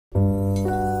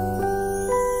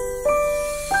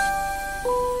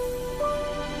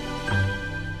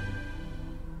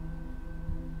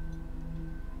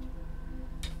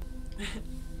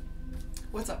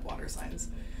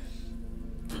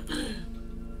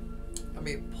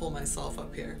Let me pull myself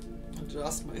up here,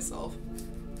 adjust myself.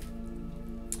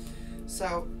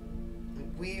 So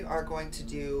we are going to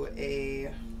do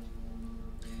a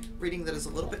reading that is a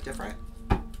little bit different.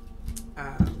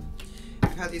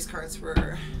 I've had these cards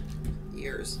for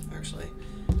years, actually,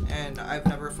 and I've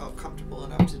never felt comfortable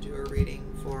enough to do a reading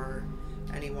for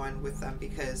anyone with them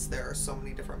because there are so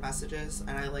many different messages,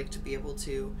 and I like to be able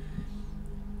to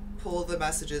pull the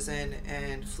messages in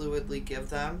and fluidly give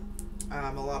them.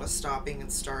 A lot of stopping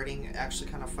and starting actually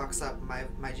kind of fucks up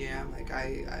my jam. Like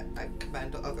I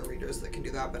commend other readers that can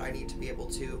do that, but I need to be able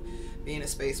to be in a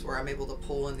space where I'm able to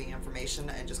pull in the information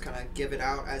and just kind of give it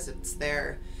out as it's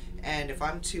there. And if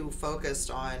I'm too focused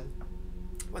on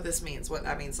what this means, what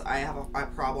that means, I have a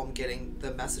problem getting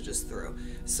the messages through.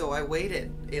 So I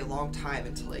waited a long time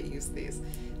until I used these.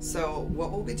 So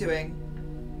what we'll be doing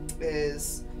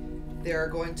is there are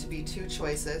going to be two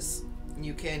choices.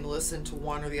 You can listen to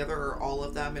one or the other or all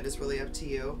of them. It is really up to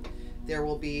you. There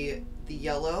will be the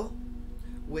yellow,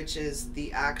 which is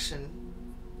the action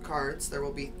cards. There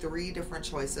will be 3 different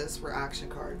choices for action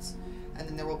cards. And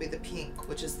then there will be the pink,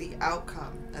 which is the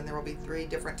outcome. And there will be 3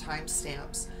 different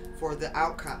timestamps for the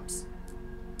outcomes.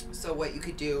 So what you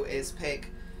could do is pick,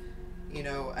 you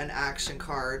know, an action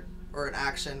card or an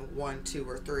action 1, 2,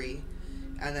 or 3.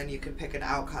 And then you can pick an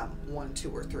outcome 1,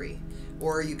 2, or 3.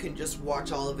 Or you can just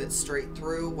watch all of it straight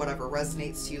through, whatever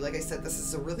resonates to you. Like I said, this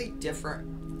is a really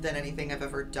different than anything I've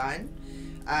ever done.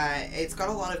 It's got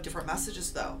a lot of different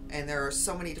messages though, and there are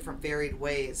so many different varied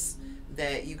ways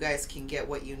that you guys can get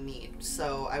what you need.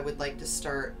 So I would like to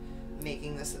start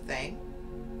making this a thing.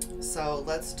 So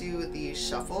let's do the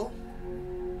shuffle.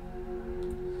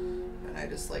 And I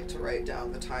just like to write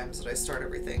down the times that I start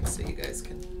everything so you guys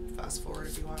can fast forward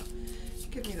if you want.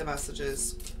 Give me the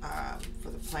messages for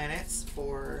the planets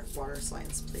for water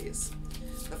signs, please.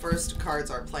 The first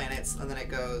cards are planets, and then it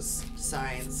goes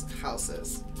signs,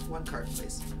 houses. 1 card,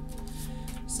 please.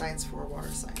 Signs for water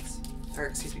signs. Or,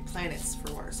 excuse me, planets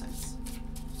for water signs.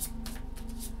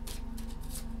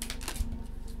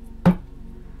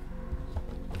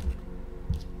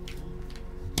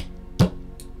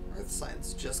 Earth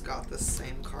signs just got the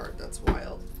same card. That's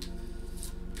wild.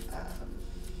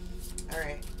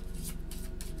 Alright.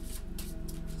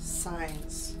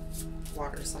 Signs,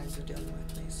 water signs are dealing with,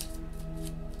 please.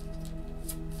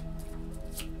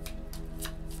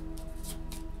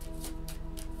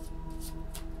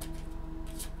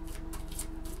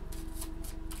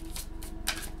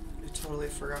 I totally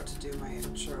forgot to do my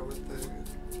intro with the...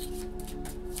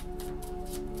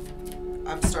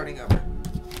 I'm starting over.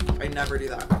 I never do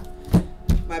that.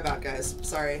 My bad, guys.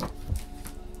 Sorry.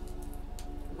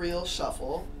 Real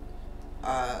shuffle.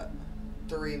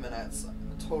 3 minutes.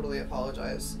 Totally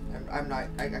apologize. I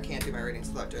can't do my readings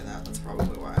without doing that. That's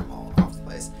probably why I'm all off the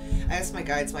place. I ask my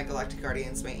guides, my galactic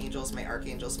guardians, my angels, my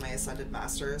archangels, my ascended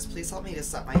masters, please help me to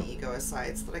set my ego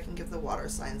aside so that I can give the water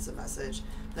signs a message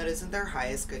that is in their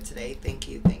highest good today. Thank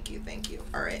you, thank you, thank you.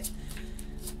 All right.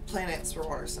 Planets for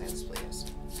water signs,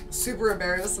 please. Super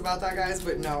embarrassed about that, guys,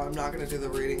 but no, I'm not going to do the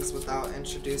readings without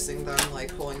introducing them,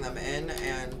 like pulling them in.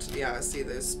 And yeah, see,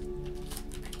 there's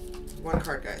 1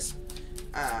 card, guys.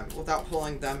 Without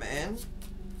pulling them in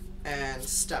and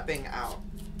stepping out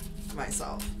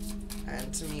myself.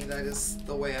 And to me, that is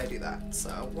the way I do that.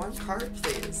 So 1 card,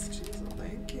 please. Jeez,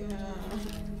 thank you.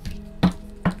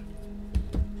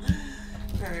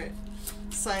 Alright.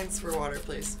 Signs for water,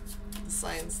 please.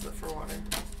 Signs for water.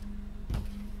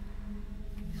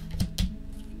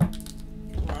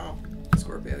 Wow.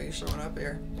 Scorpio, you showing up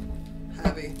here.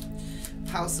 Heavy.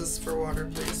 Houses for water,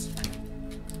 please.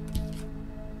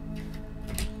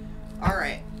 All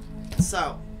right,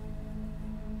 so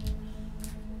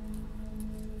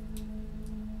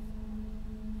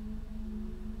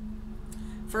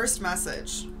first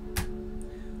message.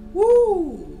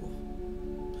 Woo!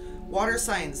 Water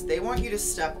signs, they want you to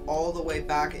step all the way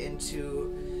back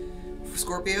into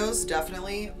Scorpios,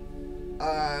 definitely.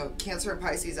 Cancer and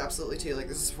Pisces, absolutely too. Like,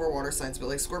 this is for water signs, but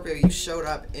like Scorpio, you showed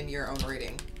up in your own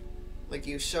reading. Like,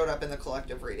 you showed up in the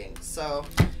collective reading. So,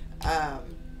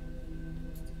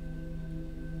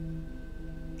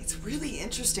 it's really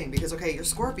interesting because, okay, you're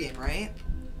Scorpion, right?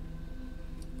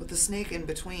 With the snake in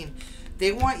between.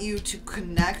 They want you to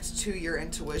connect to your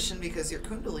intuition because your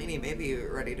Kundalini may be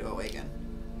ready to awaken.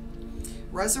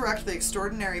 Resurrect the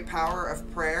extraordinary power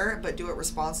of prayer, but do it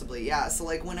responsibly. Yeah, so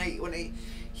like when I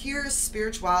hear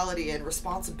spirituality and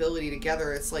responsibility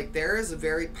together, it's like there is a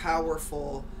very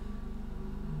powerful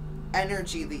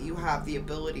energy that you have the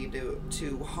ability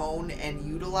to hone and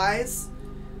utilize.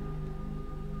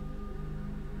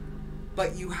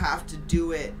 But you have to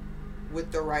do it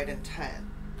with the right intent.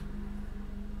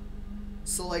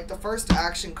 So like the first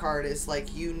action card is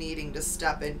like you needing to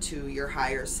step into your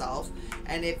higher self.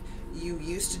 And if you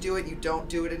used to do it, you don't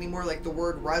do it anymore. Like the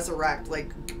word resurrect,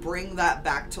 like bring that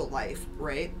back to life,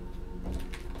 right?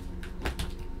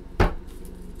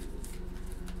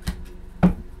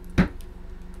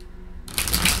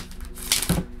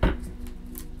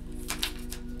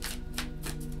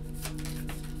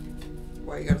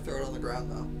 Why you gotta throw it on the ground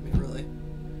though? I mean, really.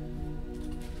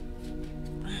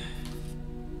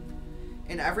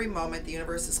 In every moment, the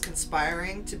universe is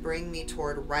conspiring to bring me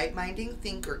toward right-minding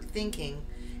thinking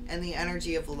and the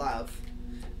energy of love.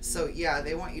 So yeah,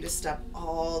 they want you to step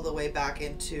all the way back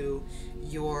into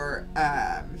your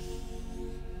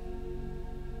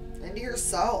into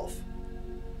yourself.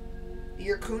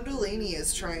 Your kundalini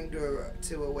is trying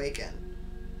to awaken.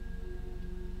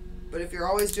 But if you're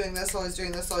always doing this, always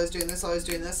doing this, always doing this, always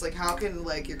doing this, like how can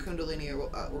like your kundalini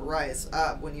rise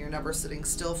up when you're never sitting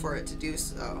still for it to do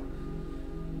so?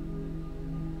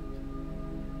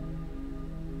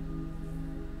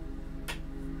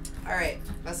 All right,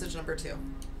 message number 2.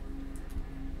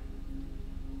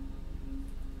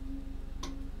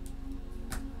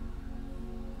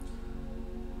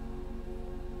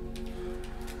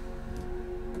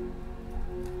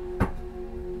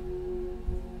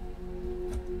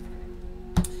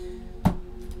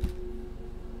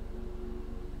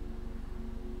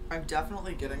 I'm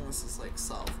definitely getting this as like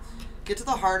self. Get to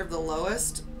the heart of the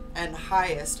lowest and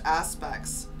highest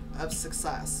aspects of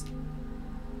success.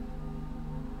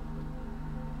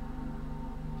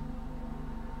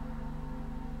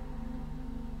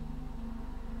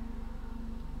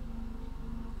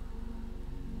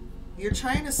 You're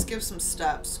trying to skip some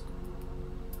steps,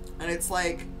 and it's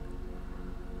like,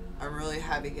 I'm really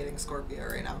heavy getting Scorpio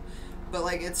right now, but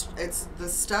like it's the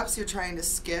steps you're trying to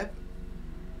skip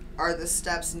are the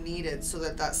steps needed so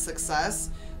that success,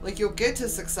 like you'll get to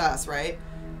success, right?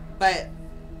 But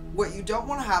what you don't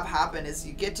want to have happen is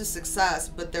you get to success,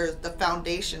 but the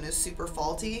foundation is super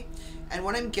faulty. And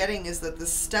what I'm getting is that the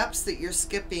steps that you're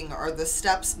skipping are the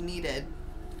steps needed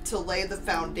to lay the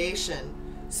foundation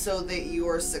so that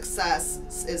your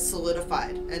success is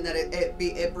solidified, and that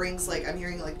it brings, like, I'm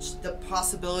hearing like the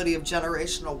possibility of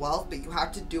generational wealth, but you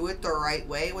have to do it the right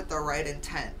way with the right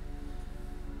intent.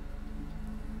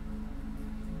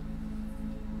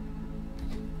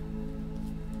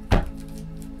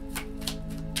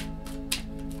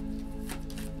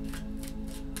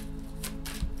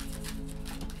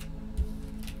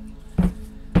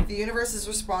 The universe is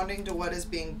responding to what is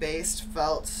being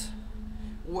felt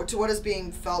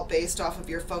based off of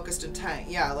your focused intent.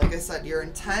 Yeah, like I said, your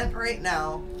intent right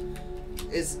now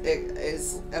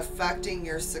is affecting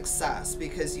your success,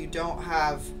 because you don't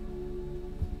have,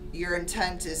 your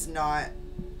intent is not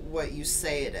what you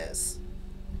say it is.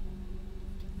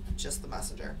 Just the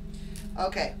messenger.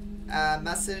 Okay,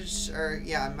 message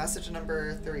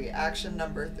number 3, action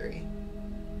number 3.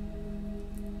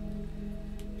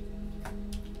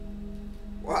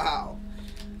 Wow.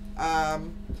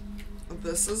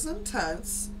 This is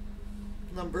intense.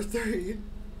 Number 3.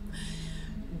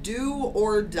 Do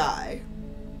or die.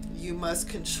 You must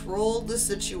control the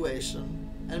situation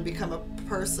and become a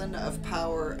person of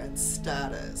power and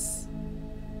status.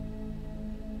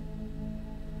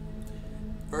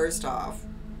 First off,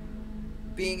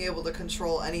 being able to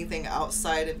control anything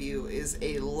outside of you is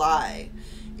a lie.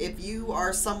 If you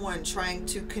are someone trying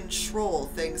to control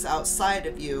things outside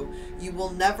of you, you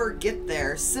will never get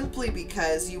there, simply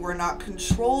because you are not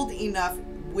controlled enough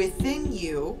within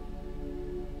you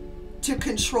to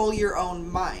control your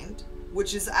own mind,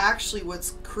 which is actually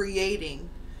what's creating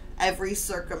every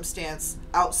circumstance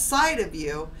outside of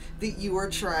you that you are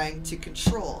trying to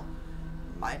control.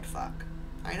 Mindfuck.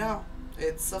 I know.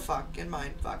 It's a fucking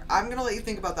mindfuck. I'm gonna let you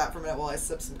think about that for a minute while I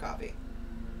sip some coffee.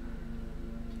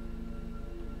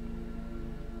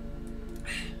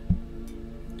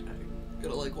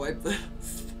 Gonna like wipe the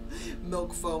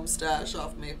milk foam stash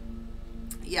off me.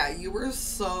 Yeah, you were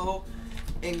so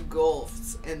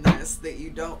engulfed in this that you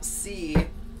don't see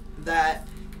that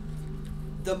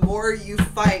the more you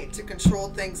fight to control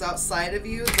things outside of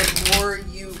you, the more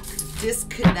you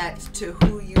disconnect to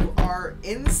who you are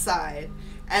inside,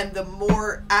 and the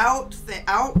more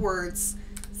outwards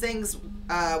things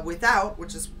without,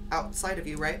 which is outside of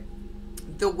you, right?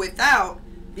 The without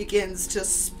begins to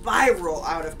spiral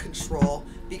out of control,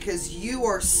 because you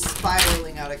are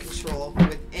spiraling out of control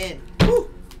within. Woo!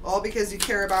 All because you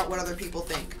care about what other people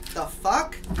think. The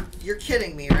fuck? You're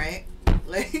kidding me, right?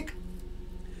 Like,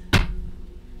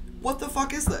 what the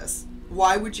fuck is this?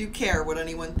 Why would you care what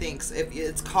anyone thinks if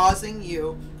it's causing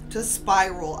you to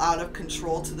spiral out of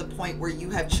control to the point where you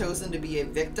have chosen to be a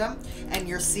victim and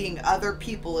you're seeing other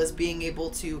people as being able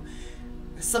to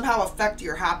somehow affect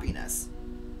your happiness.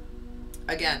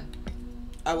 Again,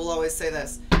 I will always say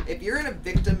this. If you're in a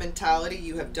victim mentality,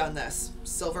 you have done this.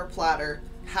 Silver platter,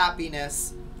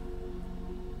 happiness,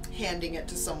 handing it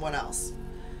to someone else.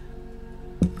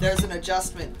 There's an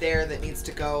adjustment there that needs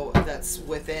to go, that's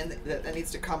within, that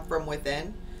needs to come from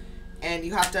within. And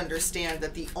you have to understand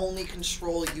that the only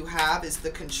control you have is the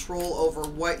control over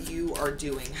what you are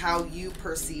doing, how you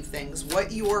perceive things,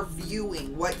 what you are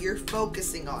viewing, what you're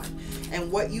focusing on.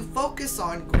 And what you focus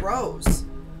on grows.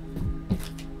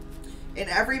 In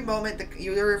every moment, the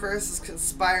universe is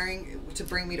conspiring to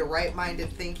bring me to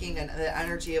right-minded thinking and the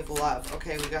energy of love.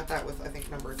 Okay, we got that with, I think,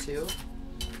 number 2.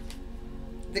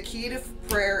 The key to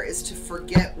prayer is to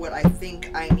forget what I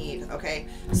think I need, okay?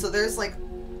 So there's like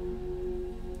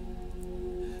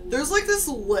this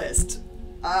list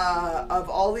of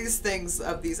all these things,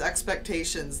 of these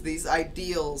expectations, these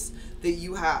ideals that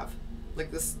you have.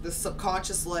 Like this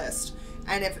subconscious list.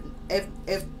 And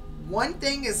if one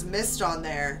thing is missed on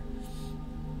there,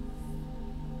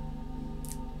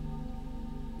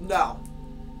 no.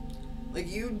 Like,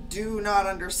 you do not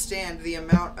understand the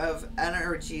amount of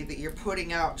energy that you're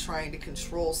putting out trying to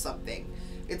control something.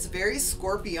 It's very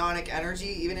scorpionic energy,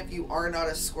 even if you are not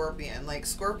a scorpion. Like,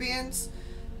 scorpions,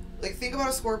 like, think about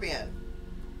a scorpion.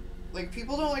 Like,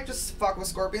 people don't like to fuck with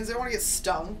scorpions. They don't want to get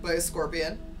stung by a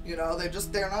scorpion. You know,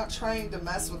 they're not trying to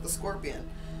mess with the scorpion.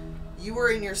 You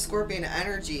are in your scorpion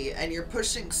energy, and you're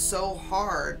pushing so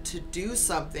hard to do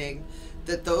something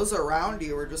that those around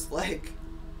you are just like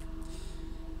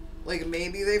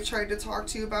maybe they've tried to talk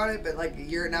to you about it, but like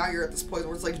you're at this point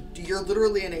where it's like you're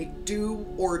literally in a do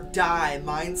or die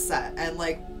mindset, and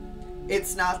like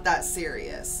it's not that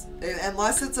serious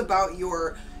unless it's about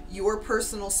your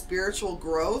personal spiritual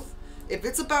growth. If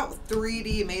it's about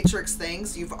 3D matrix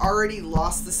things, you've already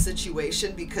lost the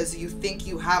situation because you think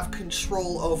you have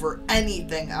control over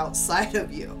anything outside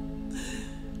of you.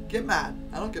 Get mad.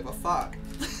 I don't give a fuck.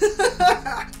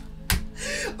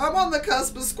 I'm on the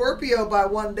cusp of Scorpio by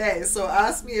one day, so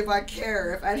ask me if I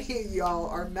care if any of y'all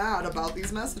are mad about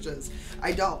these messages.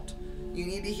 I don't. You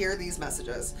need to hear these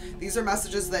messages. These are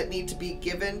messages that need to be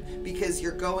given because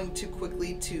you're going too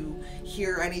quickly to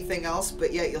hear anything else,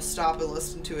 but yet you'll stop and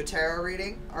listen to a tarot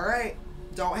reading. All right.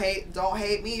 Don't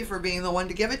hate me for being the one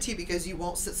to give it to you because you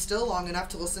won't sit still long enough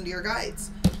to listen to your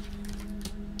guides.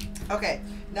 Okay,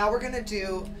 now we're going to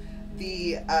do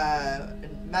the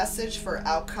message for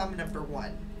outcome number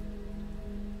 1.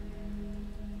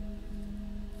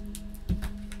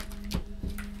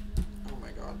 Oh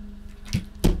my god.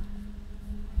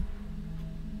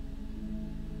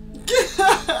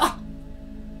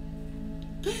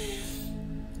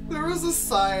 There was a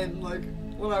sign, like,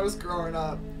 when I was growing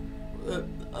up, that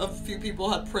a few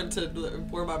people had printed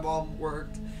where my mom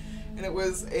worked, and it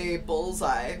was a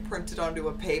bullseye printed onto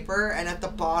a paper, and at the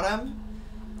bottom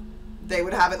they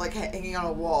would have it like hanging on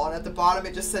a wall, and at the bottom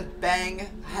it just said bang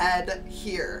head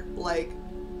here. Like,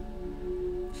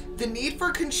 the need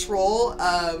for control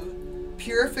of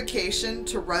purification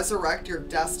to resurrect your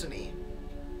destiny.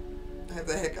 I have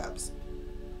the hiccups.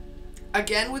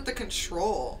 Again with the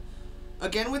control.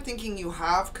 Again with thinking you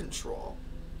have control.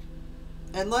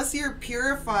 Unless you're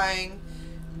purifying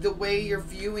the way you're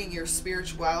viewing your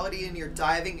spirituality and you're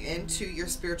diving into your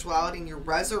spirituality and you're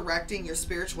resurrecting your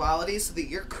spirituality so that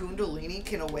your kundalini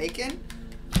can awaken,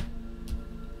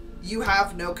 you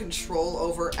have no control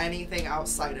over anything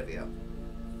outside of you.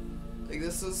 Like,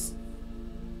 this is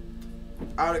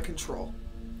out of control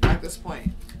at this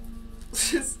point.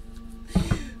 It's just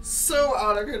so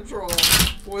out of control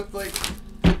with like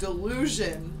the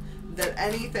delusion that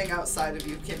anything outside of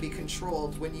you can be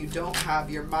controlled when you don't have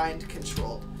your mind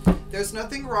controlled. There's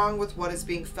nothing wrong with what is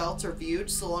being felt or viewed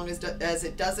so long as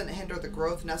it doesn't hinder the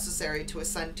growth necessary to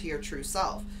ascend to your true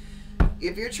self.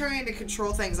 If you're trying to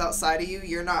control things outside of you,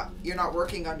 you're not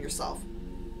working on yourself.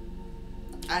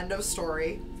 End of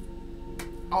story.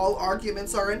 All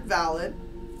arguments are invalid.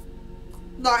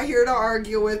 Not here to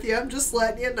argue with you. I'm just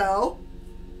letting you know.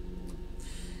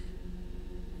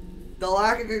 The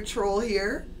lack of control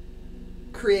here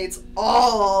creates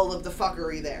all of the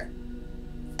fuckery there.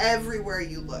 Everywhere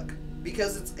you look.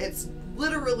 Because it's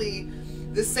literally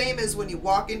the same as when you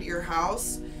walk into your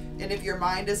house, and if your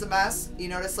mind is a mess, you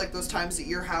notice like those times that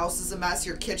your house is a mess,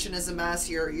 your kitchen is a mess,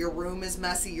 your room is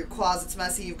messy, your closet's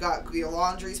messy, you've got your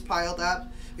laundry's piled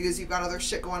up because you've got other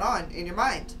shit going on in your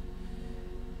mind.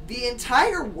 The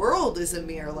entire world is a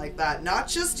mirror like that. Not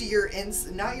just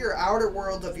not your outer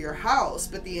world of your house,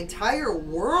 but the entire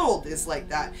world is like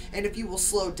that. And if you will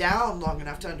slow down long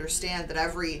enough to understand that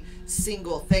every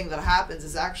single thing that happens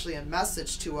is actually a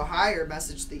message to a higher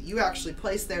message that you actually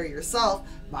place there yourself,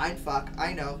 mindfuck,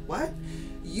 I know, what?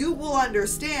 You will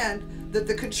understand that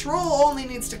the control only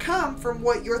needs to come from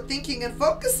what you're thinking and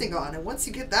focusing on. And once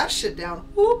you get that shit down,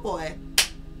 oh boy,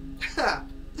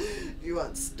 you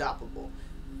unstoppable.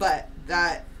 But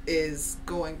that is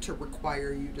going to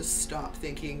require you to stop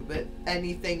thinking that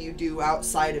anything you do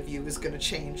outside of you is going to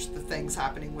change the things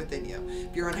happening within you.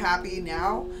 If you're unhappy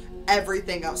now,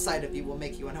 everything outside of you will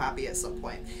make you unhappy at some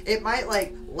point. It might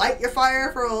like light your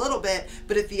fire for a little bit,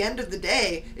 but at the end of the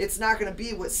day, it's not going to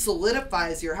be what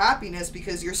solidifies your happiness,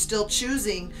 because you're still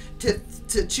choosing to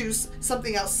choose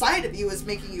something outside of you as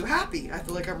making you happy. I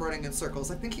feel like I'm running in circles.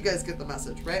 I think you guys get the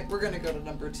message, right? We're going to go to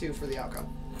number 2 for the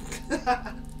outcome.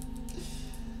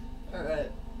 All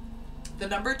right. The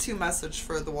number 2 message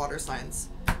for the water signs.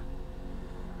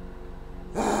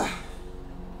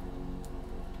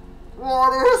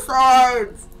 Water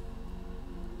signs!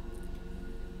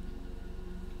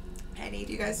 I need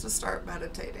you guys to start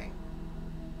meditating.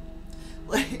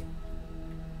 Like,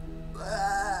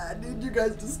 I need you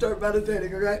guys to start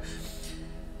meditating, okay?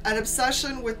 An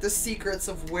obsession with the secrets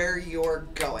of where you're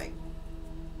going.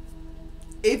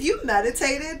 If you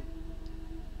meditated,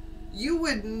 you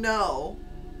would know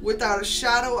without a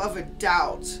shadow of a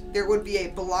doubt there would be a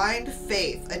blind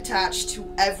faith attached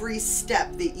to every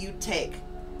step that you take.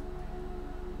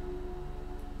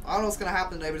 I don't know what's gonna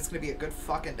happen today, but it's gonna be a good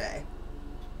fucking day.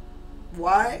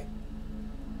 Why?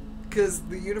 Because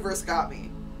the universe got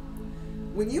me.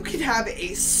 When you can have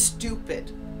a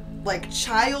stupid, like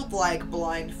childlike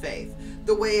blind faith,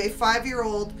 the way a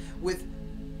 5-year-old with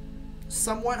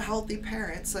somewhat healthy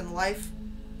parents and life,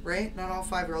 right? Not all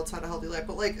 5-year-olds had a healthy life,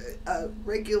 but like a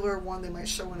regular one they might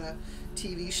show in a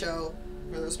TV show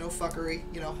where there's no fuckery,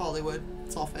 you know, Hollywood,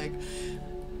 it's all fake.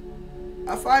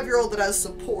 A 5-year-old that has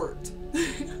support,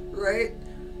 right?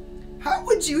 How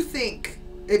would you think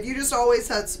if you just always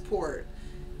had support?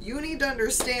 You need to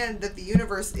understand that the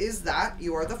universe is that.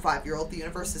 You are the 5-year-old. The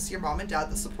universe is your mom and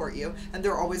dad that support you, and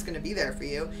they're always going to be there for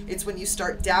you. It's when you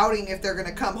start doubting if they're going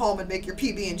to come home and make your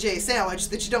PB&J sandwich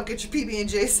that you don't get your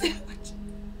PB&J sandwich.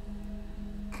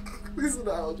 These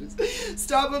analogies.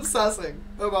 Stop obsessing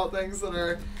about things that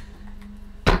are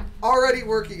already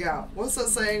working out. What's that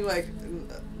saying? Like,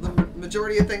 the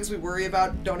majority of things we worry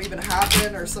about don't even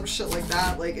happen, or some shit like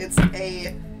that. Like, it's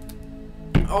a...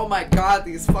 Oh my god,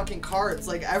 these fucking cards.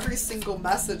 Like, every single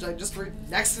message I just read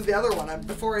next to the other one.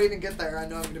 Before I even get there, I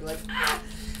know I'm gonna be like, ah!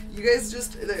 You guys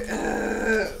just...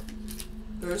 There's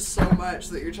so much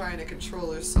that you're trying to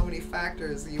control. There's so many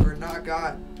factors. You are not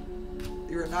God.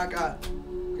 You are not God.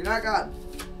 You're not God.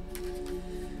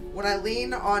 When I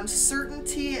lean on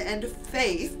certainty and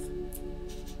faith...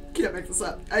 Can't make this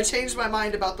up. I changed my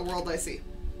mind about the world I see.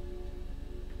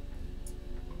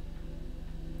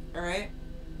 Alright?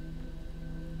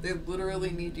 They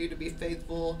literally need you to be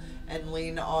faithful and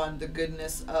lean on the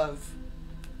goodness of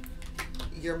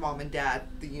your mom and dad,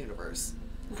 the universe.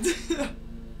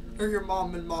 Or your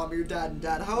mom and mom, your dad and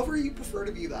dad, however you prefer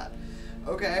to view that.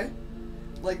 Okay?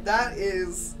 Like, that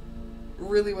is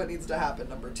really what needs to happen,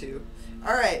 number 2.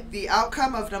 Alright, the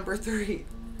outcome of number 3.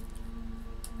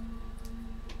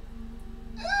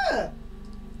 Ah,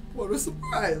 what a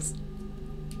surprise.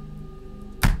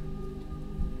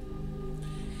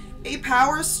 A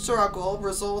power struggle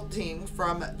resulting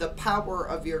from the power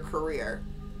of your career.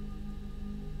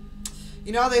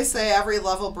 You know how they say every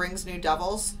level brings new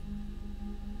devils?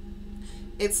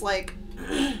 It's like,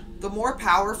 the more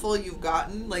powerful you've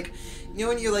gotten, like, you know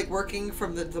when you're like working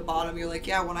from the bottom, you're like,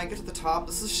 yeah, when I get to the top,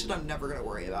 this is shit I'm never gonna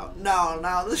worry about. No,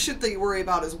 this shit that you worry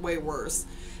about is way worse.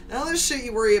 Now this shit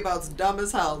you worry about is dumb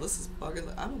as hell. This is fucking,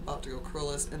 I'm about to go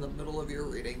Krillus in the middle of your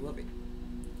reading. Let me...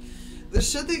 The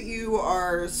shit that you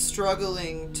are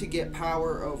struggling to get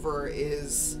power over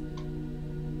is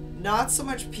not so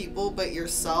much people, but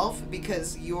yourself,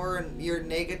 because your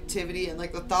negativity and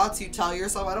like the thoughts you tell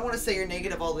yourself. I don't want to say you're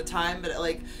negative all the time, but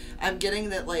like I'm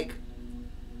getting that like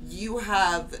you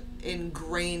have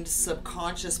ingrained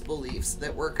subconscious beliefs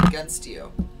that work against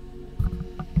you,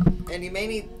 and you may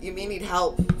need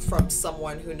help from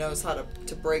someone who knows how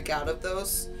to break out of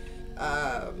those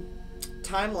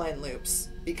timeline loops.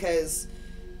 Because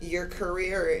your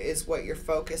career is what you're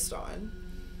focused on.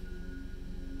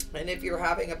 And if you're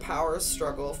having a power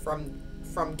struggle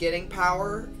from getting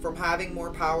power, from having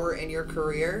more power in your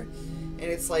career, and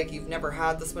it's like you've never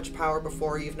had this much power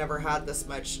before, you've never had this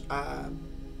much, I'm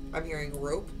hearing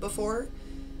rope before,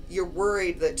 you're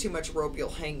worried that too much rope you'll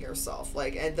hang yourself.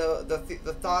 Like, and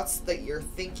the thoughts that you're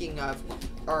thinking of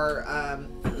are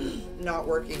not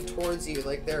working towards you.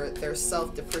 Like, they're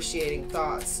self-depreciating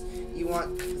thoughts. You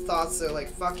want thoughts that are like,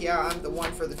 fuck yeah, I'm the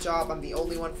one for the job, I'm the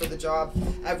only one for the job,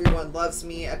 everyone loves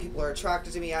me, people are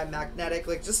attracted to me, I'm magnetic.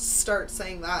 Like, just start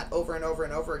saying that over and over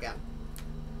and over again.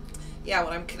 Yeah,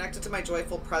 when I'm connected to my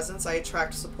joyful presence, I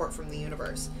attract support from the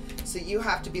universe. So you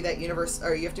have to be that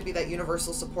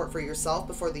universal support for yourself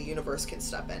before the universe can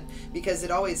step in, because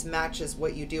it always matches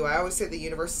what you do. I always say the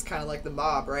universe is kind of like the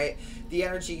mob, right? The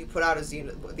energy you put out is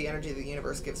the energy the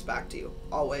universe gives back to you.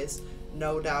 Always,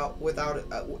 no doubt,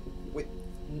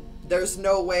 there's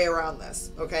no way around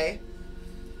this, okay?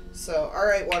 So, all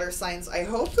right, water signs, I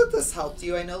hope that this helped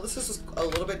you. I know this was a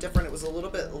little bit different. It was a little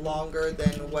bit longer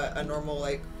than what a normal,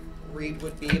 like, read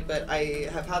would be, but I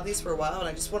have had these for a while and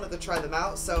I just wanted to try them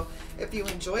out. So if you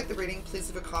enjoyed the reading, please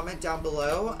leave a comment down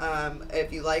below.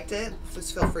 If you liked it,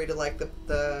 please feel free to like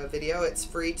the video. It's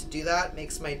free to do that. It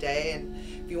makes my day. And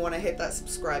if you want to hit that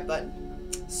subscribe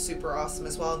button, super awesome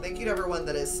as well. And thank you to everyone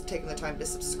that is taking the time to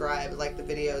subscribe, like the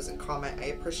videos, and comment. I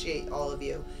appreciate all of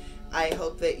you. I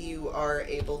hope that you are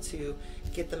able to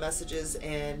get the messages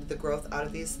and the growth out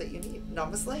of these that you need.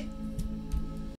 Namaslay.